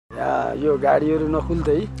यो गाडीहरू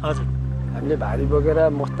नखुल्दै हजुर हामीले भारी बोकेर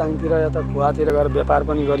मस्ताङतिर या त खुवातिर गएर व्यापार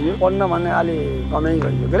पनि गरियो। पढ्न भन्ने अलि कमै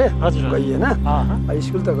गइयो के अरे, हजुर गइएन।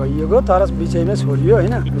 स्कुल त गइएको तर बिचैमै छोडियो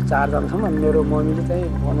होइन। 4 जनासम्म मेरो मम्मीले चाहिँ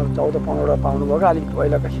 14-15 पाउनुभएको, अलिक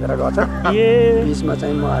पहिलाको खेर गछ। बिचमा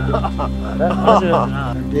चाहिँ म अलि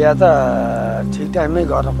बिहा त ठिक टाइममै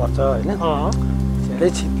गर्नुपर्छ होइन। धेरै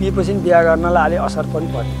छिपिएपछि बिहा गर्नलाई अलि असर पनि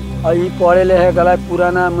पर्यो। यी पढे लेखेकालाई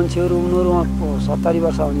पुराना मान्छेहरू उनीहरू 70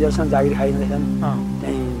 वर्ष हुन्जेलसम्म जागिर खाइँदैछन्,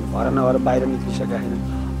 त्यहीँ घर नभएर बाहिर निस्किसकेका छैनन्।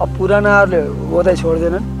 अब पुरानाहरूले ओदै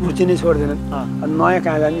छोड्दैनन्, कुर्ची नै छोड्दैनन्। अनि नयाँ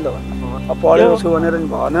कहाँ जाने त भन्नु। अब पढेको छु भनेर नि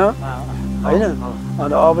भएन होइन।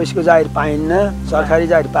 अनि अब यसको जागिर पाइन्न, सरकारी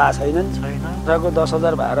जागिर पाएको छैनन्। जग्गाको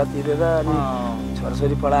 10,000 भाडा तिरेर अनि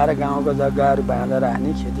छोराछोरी पढाएर गाउँको जग्गाहरू बाँधेर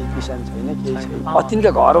हाने, खेती किसान छैन, केही छैन।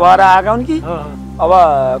 तिनका घर भएर आएका हुन् कि अब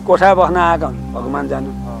कोठा बस्न आएका हुन्, भगवान्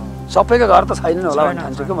जानु। सबैको घर त छैनन् होला भन्ने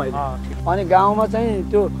ठान्छु कि मैले। अनि गाउँमा चाहिँ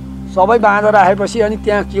त्यो सबै बाँधेर राखेपछि अनि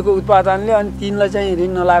त्यहाँ के को उत्पादनले अनि तिनलाई चाहिँ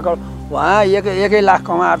ऋण नलागेको उहाँ 1 लाख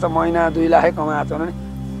कमाएर त महिना 2 लाखै कमाएर त भने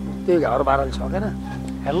त्यही घर भाडाले सकेन।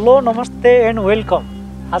 हेलो नमस्ते एन्ड वेलकम।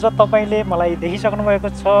 आज तपाईँले मलाई देखिसक्नु भएको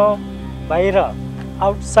छ, बाहिर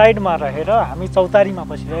आउटसाइडमा रहेर हामी चौतारीमा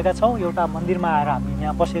बसिरहेका छौँ। एउटा मन्दिरमा आएर हामी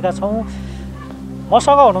यहाँ बसेका छौँ।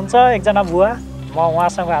 मसँग हुनुहुन्छ एकजना बुवा। म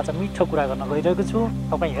उहाँसँग आज मिठो कुरा गर्न गइरहेको छु।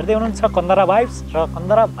 तपाईँ हेर्दै हुनुहुन्छ कन्दरा भाइब्स, र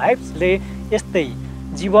कन्दरा भाइब्सले यस्तै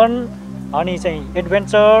जीवन अनि चाहिँ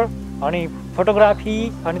एडभेन्चर अनि फोटोग्राफी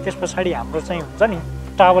अनि त्यस पछाडि हाम्रो चाहिँ हुन्छ नि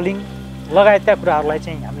ट्राभलिङ लगायतका कुराहरूलाई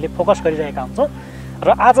चाहिँ हामीले फोकस गरिरहेका हुन्छौँ। र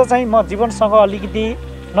आज चाहिँ म जीवनसँग अलिकति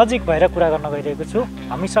नजिक भएर कुरा गर्न गइरहेको छु।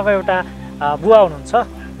 हामीसँग एउटा बुवा हुनुहुन्छ,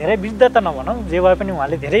 धेरै वृद्ध त नभनौँ, जे भए पनि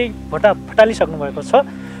उहाँले धेरै फटालिसक्नु भएको छ।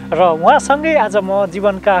 र उहाँसँगै आज म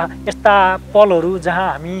जीवनका यस्ता पलहरू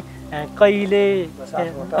जहाँ हामी कहिले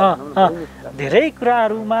धेरै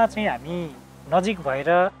कुराहरूमा चाहिँ हामी नजिक भएर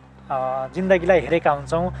जिन्दगीलाई हेरेका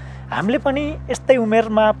हुन्छौँ। हामीले पनि यस्तै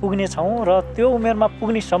उमेरमा पुग्नेछौँ र त्यो उमेरमा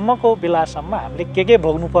पुग्नेसम्मको बेलासम्म हामीले के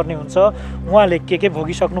भोग्नुपर्ने हुन्छ, उहाँले के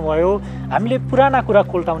भोगिसक्नुभयो। हामीले पुराना कुरा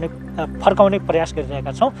फर्काउने प्रयास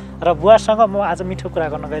गरिरहेका छौँ। र बुवासँग म आज मिठो कुरा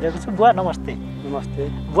गर्न गइरहेको छु। बुवा नमस्ते। नमस्ते।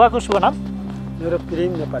 बुवाको शुभ नाम? मेरो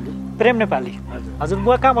प्रेम नेपाली। प्रेम नेपाली। हजुर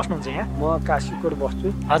बुवा कहाँ बस्नुहुन्छ यहाँ? म काशीकोट बस्छु।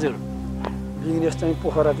 हजुर। बिजनेस चाहिँ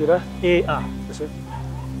पोखरातिर।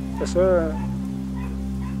 त्यसो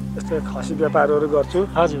यस्तो खसी व्यापारहरू गर्छु।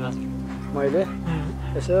 हजुर हजुर। मैले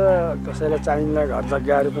यसो कसैलाई चाहिने घर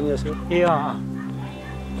जग्गाहरू पनि यसो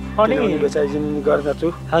अनि बेचाइदिन गर्दछु।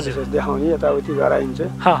 हजुर। देखाउने यताउति गराइन्छ।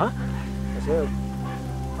 यसो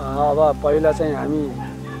अब पहिला चाहिँ हामी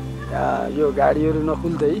यो गाडीहरू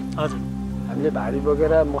नखुल्दै हामीले भारी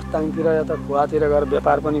बोकेर मस्ताङतिर या त खुवातिर गएर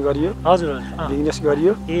व्यापार पनि गरियो। हजुर। बिजनेस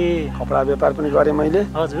गरियो। कपडा व्यापार पनि गरेँ मैले।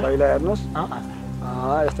 पहिला हेर्नुहोस्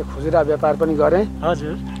यस्तो खुजुरा व्यापार पनि गरेँ।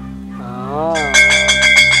 हजुर।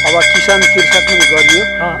 अब किसान कृषक पनि गरियो।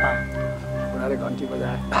 बुढाले घन्टी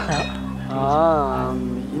बजाए।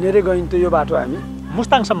 हिँडेरै गइन्थ्यो यो बाटो, हामी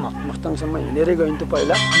मुस्ताङसम्म हिँडेरै गइन्थ्यो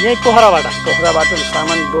पहिला। यही पोखराबाट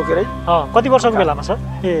सामान बोकेरै। कति वर्षको बेलामा सर?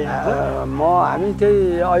 हामी त्यही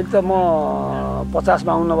अहिले त म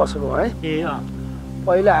 50-52 वर्षको है।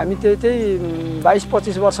 पहिला हामी त्यही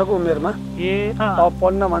 22-25 वर्षको उमेरमा अब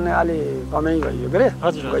पढ्न भन्ने अलि कमै गइयो के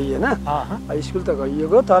अरे, गइएन। स्कुल त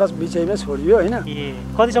गइएको तर बिचैमै छोडियो होइन।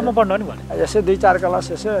 कतिसम्म पढ्नु नि भने? यसो 2-4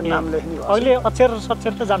 क्लास यसो नाम लेख्ने। अहिले अक्षर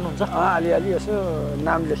सक्षर त जान्नुहुन्छ? अलिअलि यसो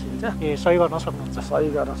नाम लेखिन्छ। सही गर्न सक्नुहुन्छ? सही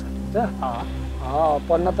गर्न सकिन्छ।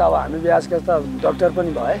 पढ्न त अब हामी बिहाजका त डाक्टर पनि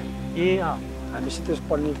भए। हामीसित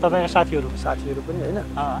पढ्ने तपाईँका साथीहरू पनि होइन।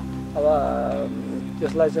 अब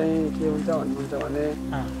त्यसलाई चाहिँ के हुन्छ भन्नुहुन्छ भने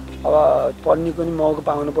अब पढ्नेको नि मौका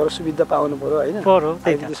पाउनु पर्यो, सुविधा पाउनु पर्यो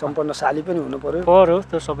होइन। सम्पन्नशाली पनि हुनु पर्यो।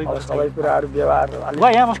 सबै कुराहरू व्यवहार।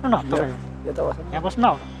 यता बस्नु।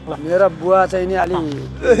 मेरो बुवा चाहिँ नि अलि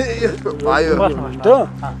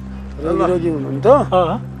रोगी हुनुहुन्थ्यो।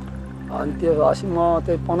 अनि त्यो पछि म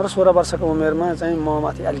त्यही 15-16 वर्षको उमेरमा चाहिँ म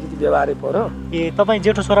माथि अलिकति व्यवहारै पर्यो। तपाईँ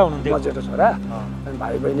जेठो छोरा हुनुहुन्थ्यो? म जेठो छोरा। अनि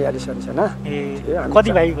भाइ बहिनी अलि साना।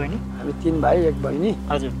 कति भाइ बहिनी? हामी 3 भाइ 1 बहिनी।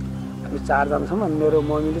 हजुर। हामी 4 जनासम्म। मेरो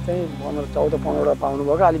मम्मीले चाहिँ 14-15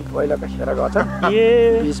 पाउनुभएको, अलिक पहिलाको खेर गछ।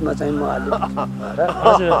 बिचमा चाहिँ म अलि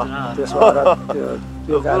त्यसो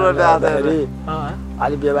त्यो कारणले गर्दाखेरि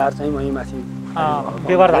अलि व्यवहार चाहिँ मै माथि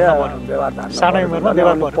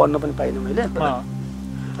पढ्न पनि पाइनँ मैले।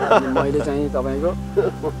 मैले चाहिँ तपाईँको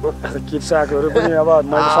कृषकहरू पनि अब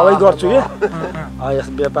मैले सबै गर्छु कि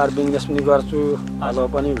यस्तो व्यापार बिजनेस पनि गर्छु। हलो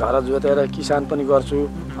पनि घर जोतेर किसान पनि गर्छु।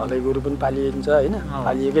 हलै गोरु पनि पालिन्छ होइन,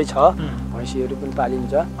 पालिएकै छ। भैँसीहरू पनि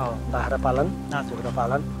पालिन्छ। बाख्रा पालन, कुखुरा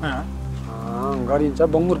पालन गरिन्छ।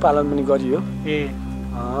 बङ्गुर पालन पनि गरियो।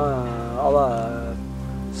 अब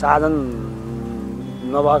साधन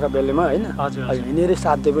नभएका बेलामा होइन हजुर हिँडेरै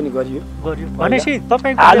साध्य पनि गरियो भनेपछि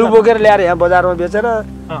तपाईँको आलु बोकेर ल्याएर यहाँ बजारमा बेचेर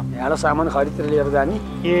यहाँ सामान खरिदेर लिएर जाने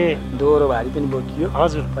दोहोरो भारी पनि बोकियो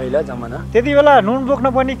हजुर पहिला जमाना त्यति बेला नुन बोक्न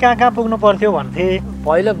पनि कहाँ पुग्नु पर्थ्यो भन्थे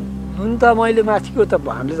पहिला नुन त मैले माथिको त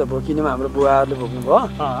हामीले त बोकिनेमा हाम्रो बुवाहरूले बोक्नु भयो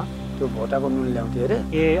त्यो भोटाको नुन ल्याउँथ्यो अरे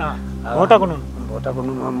भोटाको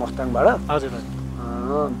नुन मस्ताङबाट हजुर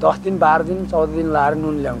 10 दिन 12 दिन 14 दिन लाएर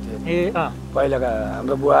नुन ल्याउँथ्यो पहिलाका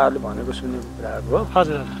हाम्रो बुवाहरूले भनेको सुनेको कुराहरू हो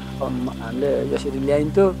हजुर हामीले यसरी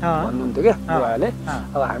ल्याइन्थ्यो भन्नुहुन्थ्यो क्या बुवाहरूले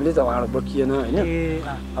अब हामीले त उहाँबाट बोकिएन होइन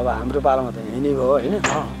अब हाम्रो पालामा त यही नै भयो होइन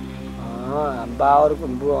बाबाहरूको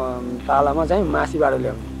पालामा चाहिँ मासीबाट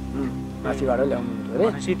ल्याउनुहुन्थ्यो अरे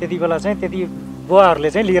त्यति बेला चाहिँ त्यति बुवाहरूले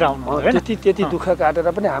चाहिँ लिएर आउनु त्यति दुःख काटेर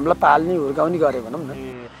पनि हामीलाई पाल्ने हुर्काउने गरे भनौँ न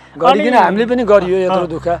गरिकन हामीले पनि गरियो यत्रो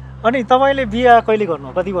दुःख अनि तपाईँले बिहा कहिले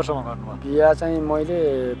गर्नुभयो कति वर्षमा गर्नुभयो बिहा चाहिँ मैले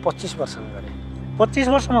 25 वर्षमा गरेँ 25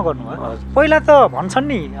 वर्षमा गर्नुभयो पहिला त भन्छन्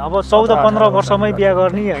नि अब 14-15 वर्षमै बिहा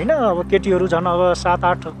गर्ने होइन अब केटीहरू झन् अब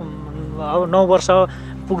 7-8 अब 9 वर्ष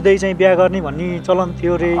पुग्दै चाहिँ बिहा गर्ने भन्ने चलन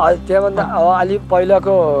थियो रे त्यहाँभन्दा अब अलि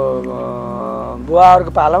पहिलाको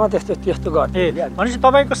बुवाहरूको पालामा त्यस्तो गर्थे भनेपछि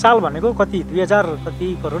तपाईँको साल भनेको कति 2000 कति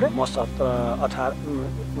करोड म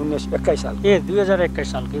 1921 साल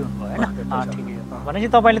 2021 सालकै हुनुभयो होइन ठिकै हो भनेपछि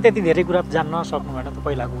तपाईँले त्यति धेरै कुरा जान्न सक्नु भएन त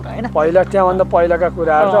पहिलाको कुरा होइन पहिला त्यहाँभन्दा पहिलाका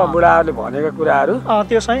कुराहरू त बुढाहरूले भनेका कुराहरू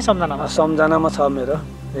त्यो चाहिँ सम्झनामा छ मेरो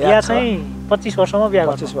बिहा चाहिँ 25 वर्षमा बिहा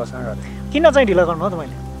 25 वर्षमा गरेँ किन चाहिँ ढिलो गर्नुभयो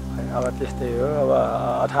तपाईँले अब त्यस्तै हो अब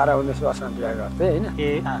 18-19 वर्षमा बिहा गर्थेँ होइन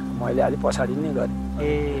मैले अलिक पछाडि नै गरेँ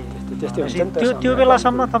त्यस्तै हुन्छ नि त त्यो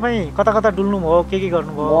बेलासम्म तपाईँ कता डुल्नुभयो के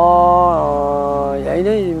गर्नुभयो म यहीँ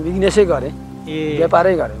नै बिजनेसै गरेँ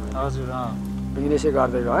व्यापारै गरेँ हजुर बिजनेसै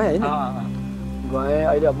गर्दै गएँ होइन गएँ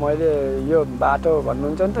अहिले मैले यो बाटो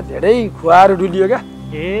भन्नुहुन्छ नि त धेरै खुवाहरू डुलियो क्या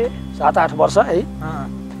 7-8 वर्ष है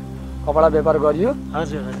कपडा व्यापार गरियो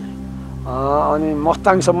हजुर अनि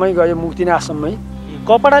मस्ताङसम्मै गयो मुक्तिनाथसम्मै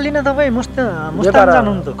कपडा लिन तपाईँ मुस्ताङ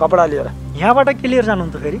जानुहुन्थ्यो कपडा लिएर यहाँबाट के लिएर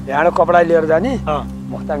जानुहुन्थ्यो फेरि यहाँबाट कपडा लिएर जाने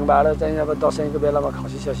मस्ताङबाट चाहिँ अब दसैँको बेलामा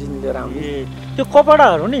खसी लिएर आउने त्यो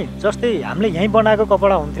कपडाहरू नि जस्तै हामीले यहीँ बनाएको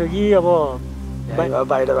कपडा हुन्थ्यो कि अब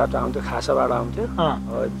बाहिरबाट आउँथ्यो खासाबाट आउँथ्यो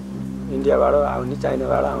इन्डियाबाट आउने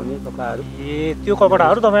चाइनाबाट आउने कपडाहरू त्यो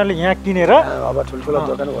कपडाहरू तपाईँहरूले यहाँ किनेर अब ठुल्ठुलो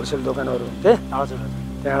दोकान होलसेल दोकानहरू हुन्थे हजुर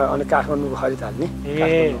त्यहाँ अनि काठमाडौँको खरिद हाल्ने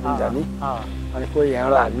जाने अनि कोही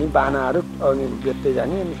यहाँबाट हाल्ने बानाहरू अनि बेच्दै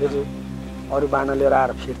जाने अनि फेरि अरू बाना लिएर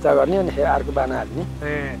आएर फिर्ता गर्ने अनि फेरि अर्को बाना हाल्ने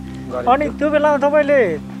अनि त्यो बेलामा तपाईँले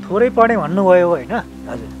थोरै पढेँ भन्नुभयो होइन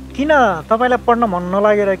हजुर किन तपाईँलाई पढ्न मन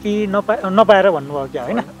नलागेर कि नपाएर भन्नुभयो क्या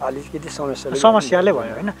होइन अलिकति समस्याले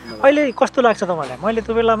भयो होइन अहिले कस्तो लाग्छ तपाईँलाई मैले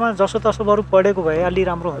त्यो बेलामा जसो तसो बरु पढेको भए अलि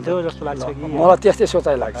राम्रो हुन्थ्यो जस्तो लाग्छ कि मलाई त्यस्तै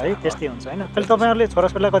सोचाइ लाग्छ है त्यस्तै हुन्छ होइन अहिले तपाईँहरूले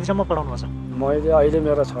छोराछोरीलाई कतिसम्म पढाउनु पर्छ मैले अहिले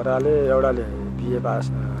मेरो छोराले एउटाले बिए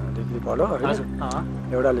पास डिग्री पढ्यो होइन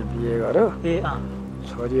एउटाले बिए गर्यो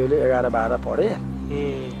छोरीहरूले 11-12 पढे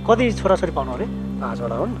कति छोराछोरी पाउनु अरे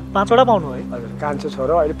 5वटा हुन् 5वटा पाउनु है हजुर कान्छो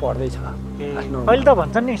छोरो अहिले पढ्दैछ अहिले त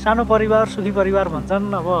भन्छन् नि सानो परिवार सुखी परिवार भन्छन्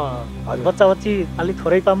अब बच्चा बच्ची अलिक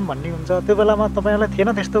थोरै पाऊँ भन्ने हुन्छ त्यो बेलामा तपाईँहरूलाई थिएन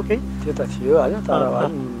त्यस्तो केही त्यो त थियो होइन तर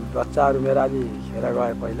बच्चाहरू मेरो अलि खेर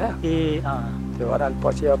गए पहिला त्यो भएर अलि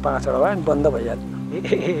पछि अब 5वटा भयो अनि बन्द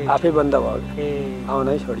भइहाल्यो आफै बन्द भयो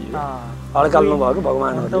आउनै छोडियो अड्काल्नु भएको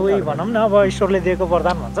भगवान्हरूले उही भनौँ न अब ईश्वरले दिएको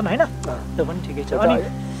वरदान भन्छन् होइन त्यो पनि ठिकै छ अनि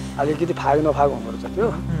अलिकति फाग नफाग हुनुपर्छ त्यो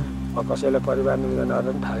कसैलाई परिवार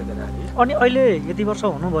नियोजनहरू पनि फाग्दैन अनि अहिले यति वर्ष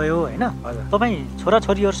हुनुभयो होइन तपाईँ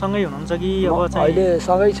छोराछोरीहरूसँगै हुनुहुन्छ कि अब अहिले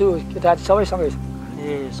सँगै छु केटा सबै सँगै छु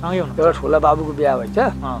सँगै हुनु एउटा ठुला बाबुको बिहा भएछ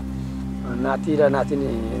नाति र नातिनी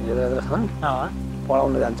छन्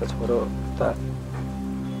पढाउन जान्छ छोरो त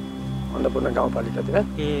अन्नपूर्ण गाउँपालिकातिर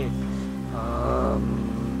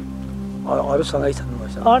अरू सँगै छन्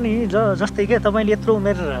अनि जस्तै के तपाईँले यत्रो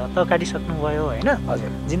उमेर त काटिसक्नुभयो होइन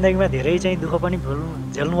जिन्दगीमा धेरै चाहिँ दुःख पनि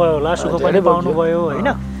झेल्नुभयो होला सुख पनि पाउनुभयो होइन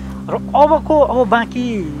र अब बाँकी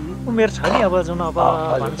उमेर छ नि अब जुन अब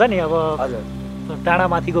भन्छ नि अब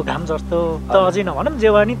डाँडामाथिको घाम जस्तो त अझै नभनौँ जे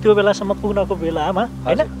भए नि त्यो बेलासम्म पुग्नको बेलामा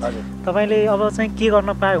होइन तपाईँले अब चाहिँ के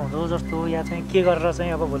गर्न पाए हुँदो जस्तो या चाहिँ के गरेर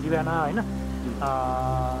चाहिँ अब भोलि बिहान होइन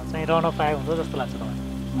चाहिँ रहन पाए हुँदो जस्तो लाग्छ तपाईँ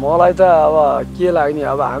मलाई त अब के लाग्ने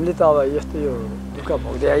अब हामीले त अब यस्तो यो दुःख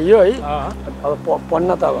भोग्दै आइयो है अब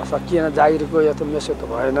पढ्न त अब सकिएन जागिरको यो त मेसो त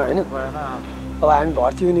भएन होइन अब हामी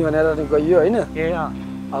भर्ती हुने भनेर गइयो होइन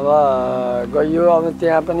अब गइयो अब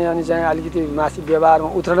त्यहाँ पनि अनि चाहिँ अलिकति मासिक व्यवहारमा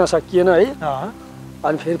उत्रन सकिएन है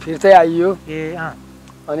अनि फेरि फिर्तै आइयो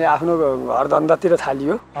अनि आफ्नो घर धन्दातिर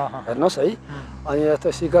थालियो हेर्नुहोस् है अनि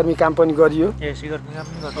यस्तो सिकर्मी काम पनि गरियो सिकर्मी काम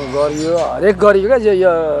पनि गरियो हरेक गरियो क्या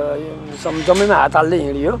यो जम्मैमा हात हाल्दै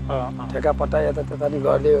हिँडियो ठेकापट्टा यतात्यता नि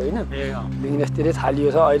गरिदियो होइन बिजनेसतिरै थालियो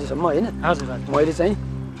छ अहिलेसम्म होइन मैले चाहिँ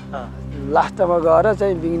लास्टमा गएर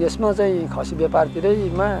चाहिँ बिजनेसमा चाहिँ खसी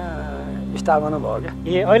व्यापारतिरैमा स्थापना भयो क्या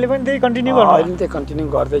अहिले पनि त्यही कन्टिन्यू गर्नु अहिले त्यही कन्टिन्यू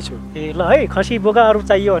गर्दैछु ल है खसी बोकाहरू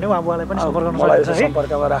चाहियो भने उहाँलाई पनि सम्पर्क गर्नु मलाई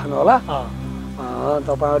सम्पर्कमा राख्नु होला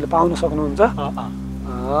तपाईँहरूले पाउन सक्नुहुन्छ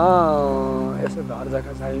यसो घर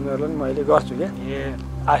जग्गा चाहिनेहरूलाई पनि मैले गर्छु क्या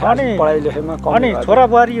पढाइ लेखेमा अनि छोरा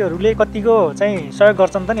बुहारीहरूले कतिको चाहिँ सहयोग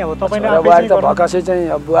गर्छन् त नि अब तपाईँले बुहारी त भकासै चाहिँ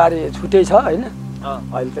अब बुहारी छुट्टै छ होइन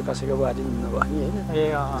अहिले त कसैको बुहारी नभयो नि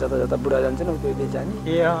होइन जता जता बुढा जान्छ नि उतै उतै जाने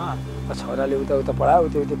छोराले उता उता पढायो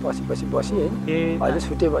उतै पछि पछि बसी होइन अहिले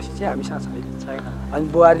छुट्टै बसी चाहिँ हामी साथ छैन अनि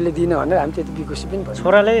बुहारीले दिन भनेर हामी त्यति बिकुसी पनि भयो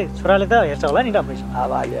छोराले त हेर्छ होला नि राम्रै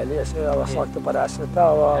अब अलिअलि यसो अब सक्तो परास त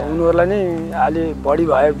अब उनीहरूलाई नै अलि बढी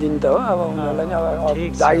भयो दिन त हो अब उनीहरूलाई नै अब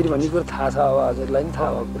जागिर भन्ने कुरो थाहा छ अब हजुरलाई पनि थाहा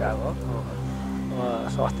भएको कुरा हो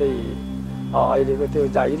सस्तै अहिलेको त्यो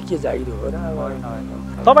जागिर के जागिर हो र अब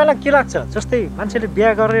तपाईँलाई के लाग्छ जस्तै मान्छेले बिहा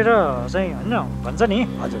गरेर चाहिँ होइन भन्छ नि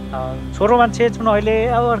छोरो मान्छे जुन अहिले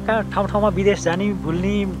अब ठाउँ ठाउँमा विदेश जाने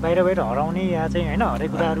भुल्ने बाहिर बाहिर हराउने या चाहिँ होइन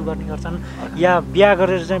हरेक कुराहरू गर्ने गर्छन् या बिहा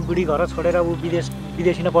गरेर चाहिँ बुढी घर छोडेर ऊ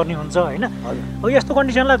विदेशी नपर्ने हुन्छ होइन अब यस्तो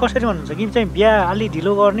कन्डिसनलाई कसरी भन्नुहुन्छ कि चाहिँ बिहा अलि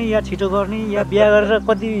ढिलो गर्ने या छिटो गर्ने या बिहा गरेर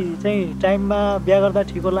कति चाहिँ टाइममा बिहा गर्दा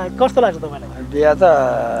ठिक होला कस्तो लाग्छ तपाईँलाई बिहा त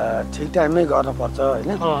ठिक टाइममै गर्नुपर्छ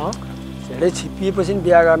होइन धेरै छिपिएपछि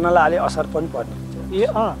बिहा गर्नलाई अलि असर पनि पर्ने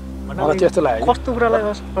मलाई त्यस्तो लाग्यो कस्तो कुरालाई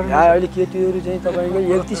यहाँ अहिले केटीहरू चाहिँ तपाईँको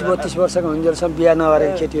 31-32 वर्षको हुन्जेलसम्म बिहा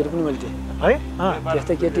नगरेको केटीहरू पनि मैले थिएँ है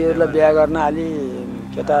त्यस्तै केटीहरूलाई बिहा गर्न अलि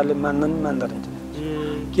केटाहरूले मान्दो रहेछ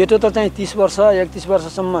केटो त चाहिँ 30 वर्ष 31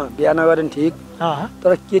 वर्षसम्म बिहा नगरे पनि ठिक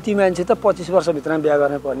तर केटी मान्छे त 25 वर्षभित्रमा बिहा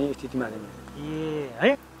गर्न पर्ने स्थितिमा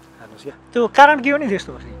है त्यो कारण के हो नि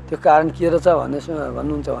त्यस्तो त्यो कारण के रहेछ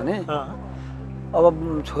भन्नुहुन्छ भने अब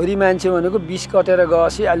छोरी मान्छे भनेको 20 कटेर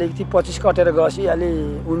गएपछि अलिकति 25 कटेर गएपछि अलि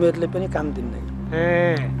उमेरले पनि काम दिन्न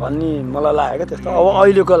भन्ने मलाई लाग्यो क्या त्यस्तो अब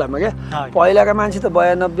अहिलेको बेलामा क्या पहिलाका मान्छे त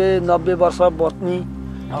 92-90 वर्ष बच्ने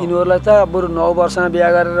तिनीहरूलाई त बरु 9 वर्षमा बिहा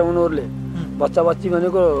गरेर उनीहरूले बच्चा बच्ची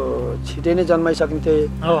भनेको छिटै नै जन्माइसकिन्थे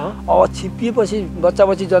अब छिपिएपछि बच्चा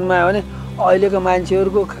बच्ची जन्मायो भने अहिलेको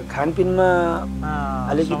मान्छेहरूको खानपिनमा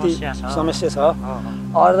अलिकति समस्या छ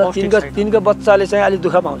अरू तिनको बच्चाले चाहिँ अलिक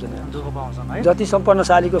दुःख पाउँछन् जति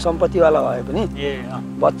सम्पन्नशालीको सम्पत्तिवाला भए पनि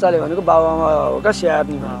बच्चाले भनेको बाबुआमा हो क्या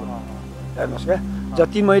स्याहार्ने हेर्नुहोस् क्या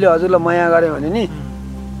जति मैले हजुरलाई माया गरेँ भने नि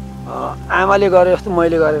आमाले गरे जस्तो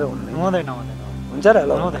मैले गरेर हुँदैन हुन्छ र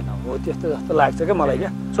ल हो त्यस्तो जस्तो लाग्छ क्या मलाई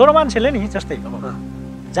क्या छोरो मान्छेले नि जस्तै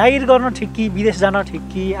जागिर गर्न ठिक कि विदेश जान ठिक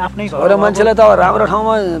कि आफ्नै छोरो मान्छेलाई त अब राम्रो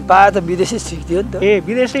ठाउँमा पाए त विदेशै ठिक थियो नि त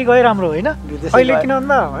विदेशै गए राम्रो होइन अहिले किन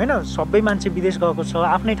भन्दा होइन सबै मान्छे विदेश गएको छ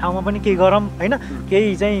आफ्नै ठाउँमा पनि केही गरौँ होइन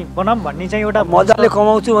केही चाहिँ बनाऊँ भन्ने चाहिँ एउटा मजाले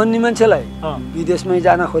कमाउँछु भन्ने मान्छेलाई विदेशमै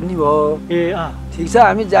जान खोज्ने भयो ठिक छ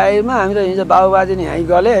हामी जागिरमा हामी त हिजो बाबुबाजे नि यहीँ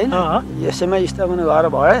गले होइन यसैमा स्थापना गरेर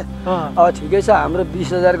भए अब ठिकै छ हाम्रो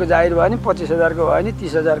 20,000को जागिर भयो नि 25,000को भयो नि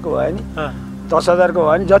 30,000को भयो नि 10,000को भयो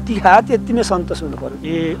भने जति खायो त्यतिमै सन्तोष हुनु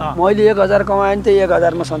पर्यो मैले 1,000 कमाएँ नि त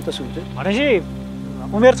 1,000मा सन्तोष हुन्थ्यो भनेपछि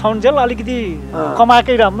उमेर छन्जेल अलिकति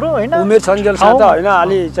कमाएकै राम्रो होइन उमेर छन्जेल छ त होइन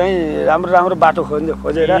अलि चाहिँ राम्रो बाटो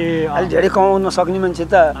खोजेर अलि धेरै कमाउन सक्ने मान्छे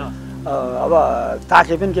त अब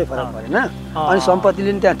ताके पनि केही फरक परेन अनि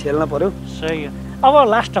सम्पत्तिले नि त्यहाँ ठेल्न पर्यो सही अब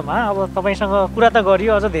लास्टमा अब तपाईँसँग कुरा त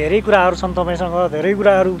गरियो अझ धेरै कुराहरू छन् तपाईँसँग धेरै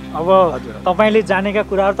कुराहरू अब तपाईँले जानेका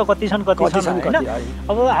कुराहरू त कति छन् होइन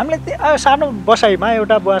अब हामीले सानो बसाइमा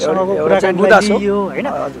एउटा बुवासँगको कुराकानी दियो होइन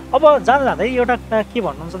अब जाँदै एउटा के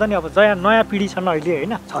भन्नुहुन्छ त नि अब नयाँ पिँढी छन् अहिले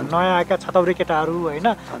होइन नयाँ आएका छतौरे केटाहरू होइन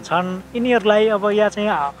छन् यिनीहरूलाई अब यहाँ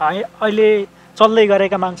चाहिँ अहिले चल्दै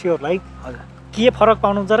गरेका मान्छेहरूलाई के फरक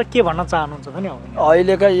पाउनुहुन्छ र के भन्न चाहनुहुन्छ त नि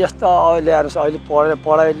अहिलेका यस्ता अहिले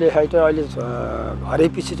पढाइ लेखाइ त अहिले घरै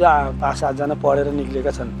पछि त 5-7 जना पढेर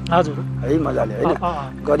निक्लेका छन् हजुर है मजाले होइन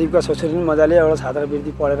गरिबका छोरी पनि मजाले एउटा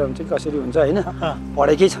छात्रवृत्ति पढेर हुन्छ कसरी हुन्छ होइन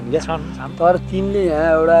पढेकै छन् क्या तर तिनले यहाँ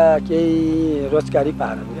एउटा केही रोजगारी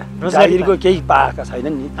पाएनन् क्या जागिरको केही पाएका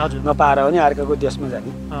छैनन् नि नपाएर पनि अर्काको देशमा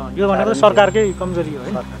जाने यो भनेको सरकारकै कमजोरी हो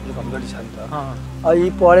सरकारकै कमजोरी छ नि त यी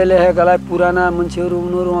पढे लेखेकालाई पुराना मान्छेहरू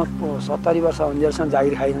उनीहरू 70 वर्ष हुन्जेलसम्म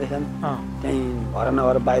जागिर खाइरहेछन् त्यहीँ भएर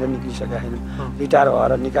नभएर बाहिर निक्लिसकेका छैनन् रिटायर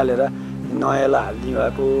भएर निकालेर नयाँलाई हाल्ने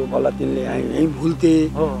भएको बल्ल तिनले यहीँ भुल्थे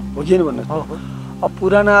हो कि भन्नु अब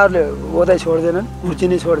पुरानाहरूले ओदाइ छोड्दैनन् कुर्ची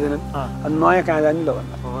नै छोड्दैनन् अनि नयाँ कहाँ जाने ल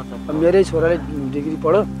भन्नु मेरै छोराले डिग्री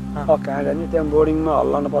पढ्यो अब कहाँ जाने त्यहाँ बोर्डिङमा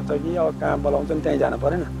हल्लाउनु पर्छ कि अब कहाँ बोलाउँछ नि त्यहीँ जानु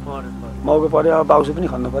परेन मौको पऱ्यो अब बाउसु पनि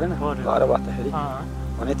खन्नु परेन घर बस्दाखेरि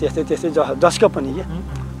भने त्यस्तै जसको पनि के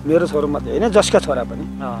मेरो छोरो मात्रै होइन जसका छोरा पनि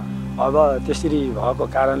अब त्यसरी भएको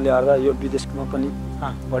कारणले गर्दा यो विदेशमा पनि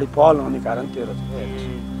बढी पहल हुने कारण त्यो रहेछ।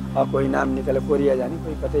 अब कोही नाम निकाले कोरिया जाने,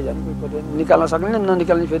 कोही कतै जाने, कोही कतै निकाल्न सक्ने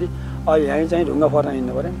ननिकाल्ने, फेरि अब यहीँ चाहिँ ढुङ्गा पर्न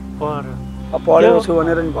हिँड्नु पऱ्यो नि। अब पढेको छु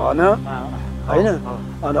भनेर नि भएन होइन।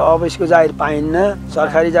 अन्त अब यसको जागिर पाइन्न,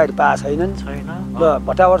 सरकारी जागिर पाएको छैनन् ल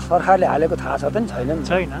भट्टाबाट सरकारले हालेको थाहा छ त नि छैन।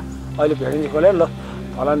 अहिले भेडिन्छ खोलेर ल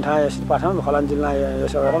फलान ठाउँ यसरी पठाउँ, फलान जिल्ला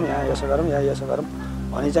यसो गरौँ, यहाँ यसो गरौँ, यहाँ यसो गरौँ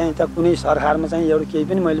भने चाहिँ त कुनै सरकारमा चाहिँ एउटा केही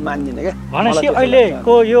पनि मैले मान्दिनँ क्या। भनेपछि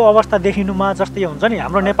अहिलेको यो अवस्था देखिनुमा जस्तै हुन्छ नि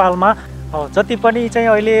हाम्रो नेपालमा जति पनि चाहिँ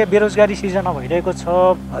अहिले बेरोजगारी सिर्जना भइरहेको छ,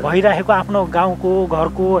 भइरहेको आफ्नो गाउँको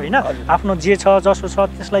घरको होइन आफ्नो जे छ जसो छ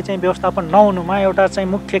त्यसलाई चाहिँ व्यवस्थापन नहुनुमा एउटा चाहिँ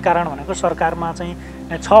मुख्य कारण भनेको सरकारमा चाहिँ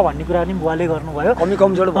छ भन्ने कुरा पनि बुवाले गर्नुभयो। कमी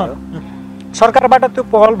कमजोर भयो। सरकारबाट त्यो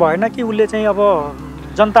पहल भएन कि उसले चाहिँ अब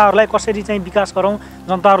जनताहरूलाई कसरी चाहिँ विकास गरौँ,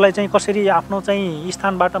 जनताहरूलाई चाहिँ कसरी आफ्नो चाहिँ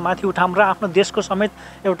स्थानबाट माथि उठाउँ र आफ्नो देशको समेत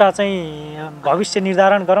एउटा चाहिँ भविष्य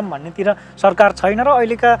निर्धारण गरौँ भन्नेतिर सरकार छैन र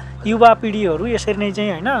अहिलेका युवा पिँढीहरू यसरी नै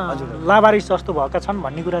चाहिँ होइन लावारिस जस्तो भएका छन्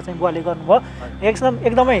भन्ने कुरा चाहिँ बुवाले गर्नुभयो।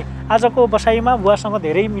 एकदमै आजको बसाइमा बुवासँग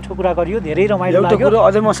धेरै मिठो कुरा गरियो, धेरै रमाइलो लाग्यो। एउटा कुरो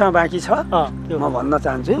अझै मसँग बाँकी छ, म भन्न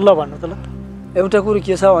चाहन्छु। ल भन्नु त ल। एउटा कुरो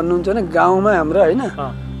के छ भन्नुहुन्छ भने गाउँमा हाम्रो होइन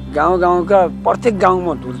गाउँका प्रत्येक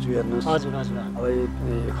गाउँमा डुल्छु हेर्नुहोस्। अब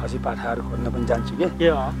खसी पाठाहरू खोज्न पनि जान्छु कि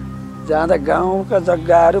जाँदा गाउँका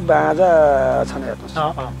जग्गाहरू बाँझा छन् हेर्नुहोस्।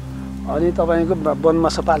 अनि तपाईँको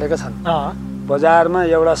वनमाछा पालेका छन्। बजारमा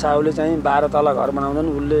एउटा साहुले चाहिँ 12 तला घर बनाउँदैन,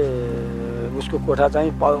 उसले उसको कोठा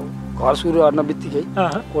चाहिँ घर सुरु गर्न बित्तिकै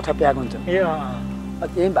कोठा प्याक हुन्छ।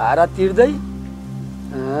 त्यही भाडा तिर्दै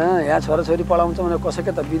यहाँ छोराछोरी पढाउँछ भने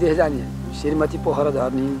कसैका त विदेश जाने, श्रीमती पोखरा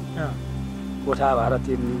झर्ने, कोठा भाडा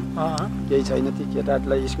तिर्ने, केही छैन ती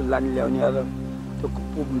केटाहरूलाई स्कुल लाने ल्याउने। त्यो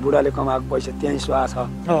बुढाले कमाएको पैसा त्यहीँ सुहा छ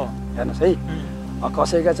हेर्नुहोस् है।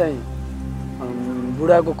 कसैका चाहिँ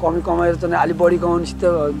बुढाको कमी कमाएर चाहिँ अलिक बढी कमाउनुसित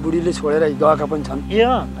बुढीले छोडेर गएका पनि छन्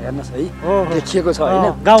हेर्नुहोस् है, देखिएको छ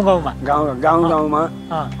होइन। गाउँमा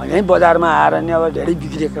यहीँ बजारमा आएर नि अब धेरै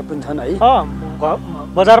बिग्रिएका पनि छन् है।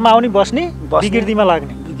 बजारमा आउने बस्ने विकृतिमा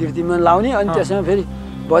लाउने अनि त्यसमा फेरि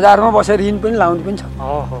बजारमा बसेर ऋण पनि लाउने पनि छ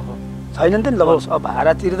छैन नि त। ल अब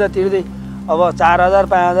भाडा तिर्दै अब 4000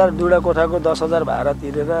 5000 दुवटा कोठाको 10,000 भाडा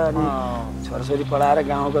तिरेर अनि छोराछोरी पढाएर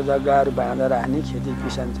गाउँको जग्गाहरू बाँधेर हाने, खेती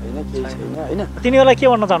किसान छैन केही छैन होइन। तिनीहरूलाई के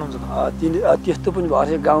भन्न चाहनुहुन्छ? त्यस्तो पनि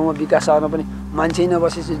भएछ गाउँमा विकास गर्न पनि मान्छे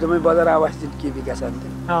नबसेपछि जम्मै बजार आवास के विकास अन्त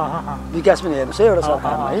विकास पनि हेर्नुहोस् है एउटा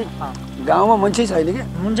सरकारमा है। गाउँमा मान्छे छैन क्या,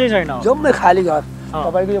 मान्छे छैन, जम्मै खाली घर।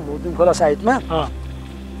 तपाईँको यो भुटुङ खोला साइडमा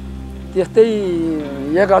त्यस्तै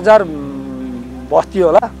 1000 बस्ती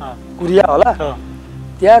होला, कुरिया होला,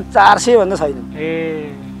 त्यहाँ 400 भन्दा छैन,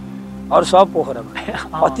 अरू सब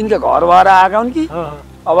पोखरामा। तिनका घर भएर आएका हुन् कि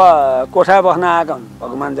अब कोठा बस्न आएका हुन्,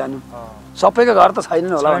 भगवान् जानु। सबैको घर त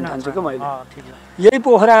छैनन् होला भन्ने ठान्छु क्या मैले। यही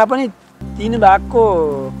पोखरामा पनि 3 भागको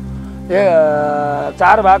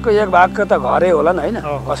 4 भागको 1 भागको त घरै होला नि होइन।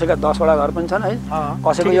 कसैका 10 वटा घर पनि छन् है,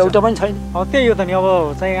 कसैको एउटा पनि छैन। त्यही हो त नि,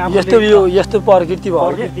 अब चाहिँ यस्तो प्रकृति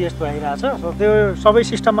भयो, यस्तो भइरहेछ। त्यो सबै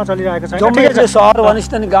सिस्टममा चलिरहेको छ। जम्मै सहर भनेपछि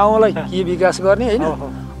त गाउँलाई के विकास गर्ने होइन।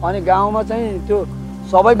 अनि गाउँमा चाहिँ त्यो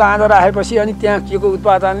सबै बाँधेर राखेपछि अनि त्यहाँ के को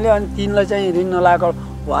उत्पादनले अनि तिनलाई चाहिँ ऋण नलाएको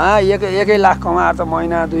उहाँ 1 लाख कमाएर त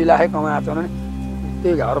महिना 2 लाखै कमाएर भने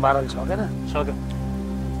त्यही घर बाह्र सकेन।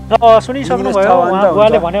 र सुनिसक्नुभयो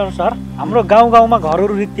उहाँले भनेअनुसार हाम्रो गाउँमा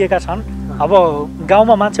घरहरू रित्तिएका छन्। अब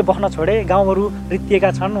गाउँमा मान्छे बस्न छोडे, गाउँहरू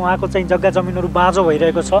रित्तिएका छन्, उहाँको चाहिँ जग्गा जमिनहरू बाँझो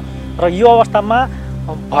भइरहेको छ। र यो अवस्थामा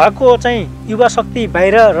भएको चाहिँ युवा शक्ति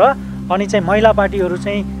बाहिर र अनि चाहिँ महिला पार्टीहरू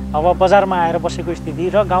चाहिँ अब बजारमा आएर बसेको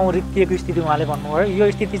स्थिति र गाउँ रित्तिएको स्थिति उहाँले भन्नुभयो।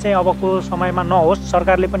 यो स्थिति चाहिँ अबको समयमा नहोस्,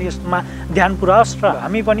 सरकारले पनि यसमा ध्यान पुर्याओस् र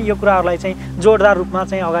हामी पनि यो कुराहरूलाई चाहिँ जोरदार रूपमा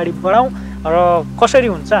चाहिँ अगाडि बढाउँ। र कसरी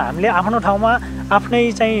हुन्छ हामीले आफ्नो ठाउँमा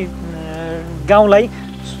आफ्नै चाहिँ गाउँलाई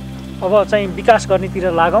अब चाहिँ विकास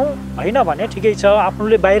गर्नेतिर लागौँ होइन भने ठिकै छ।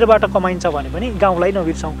 आफ्नोले बाहिरबाट कमाइन्छ भने पनि गाउँलाई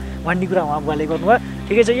नबिर्सौँ भन्ने कुरा उहाँ बुवाले गर्नुभयो।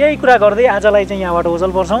 ठिकै छ, यही कुरा गर्दै आजलाई चाहिँ यहाँबाट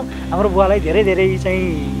ओझल पर्छौँ। हाम्रो बुवालाई धेरै धेरै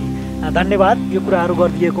चाहिँ धन्यवाद यो कुराहरू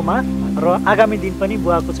गरिदिएकोमा। र आगामी दिन पनि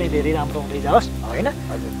बुवाको चाहिँ धेरै राम्रो हुँदै जाओस् होइन।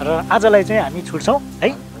 र आजलाई चाहिँ हामी छुट्छौँ है।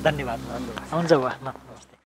 धन्यवाद। हुन्छ बुवा।